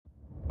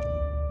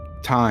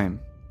Time.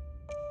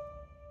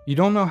 You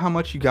don't know how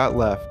much you got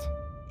left.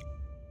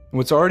 And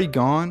what's already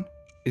gone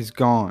is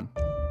gone.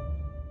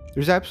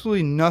 There's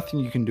absolutely nothing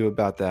you can do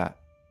about that.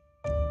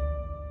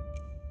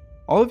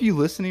 All of you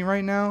listening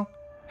right now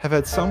have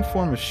had some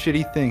form of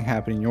shitty thing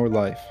happen in your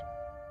life.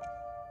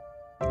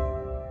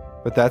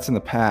 But that's in the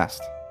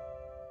past.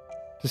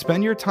 To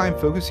spend your time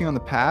focusing on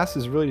the past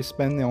is really to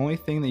spend the only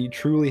thing that you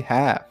truly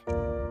have,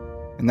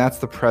 and that's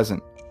the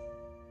present.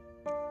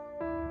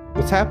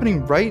 What's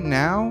happening right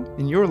now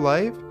in your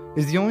life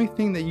is the only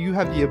thing that you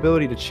have the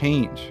ability to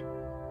change.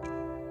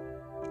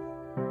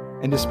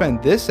 And to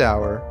spend this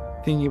hour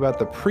thinking about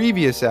the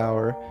previous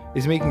hour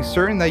is making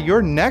certain that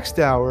your next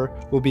hour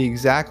will be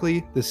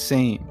exactly the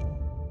same.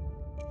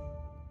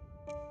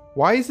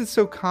 Why is it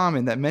so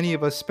common that many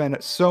of us spend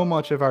so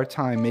much of our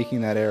time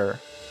making that error?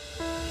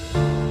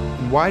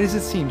 And why does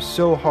it seem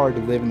so hard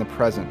to live in the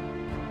present?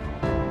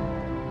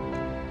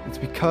 It's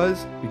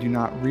because we do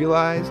not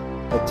realize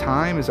that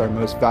time is our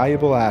most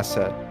valuable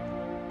asset.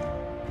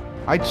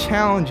 I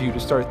challenge you to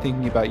start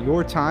thinking about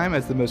your time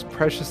as the most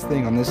precious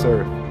thing on this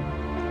earth.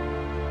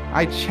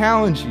 I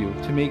challenge you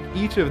to make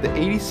each of the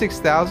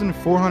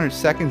 86,400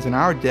 seconds in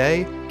our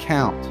day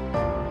count.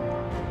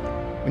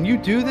 When you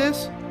do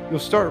this, you'll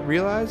start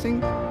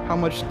realizing how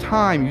much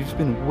time you've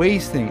been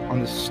wasting on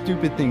the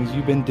stupid things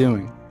you've been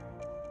doing.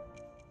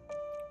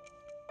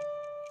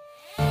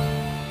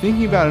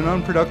 Thinking about an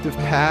unproductive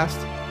past,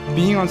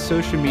 being on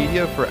social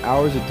media for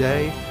hours a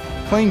day,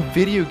 playing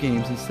video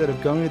games instead of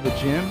going to the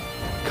gym,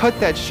 cut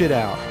that shit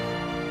out.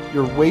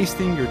 You're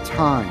wasting your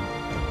time.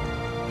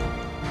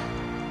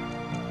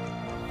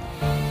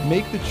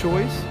 Make the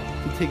choice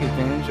to take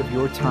advantage of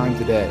your time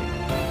today.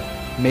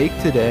 Make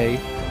today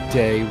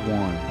day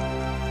one.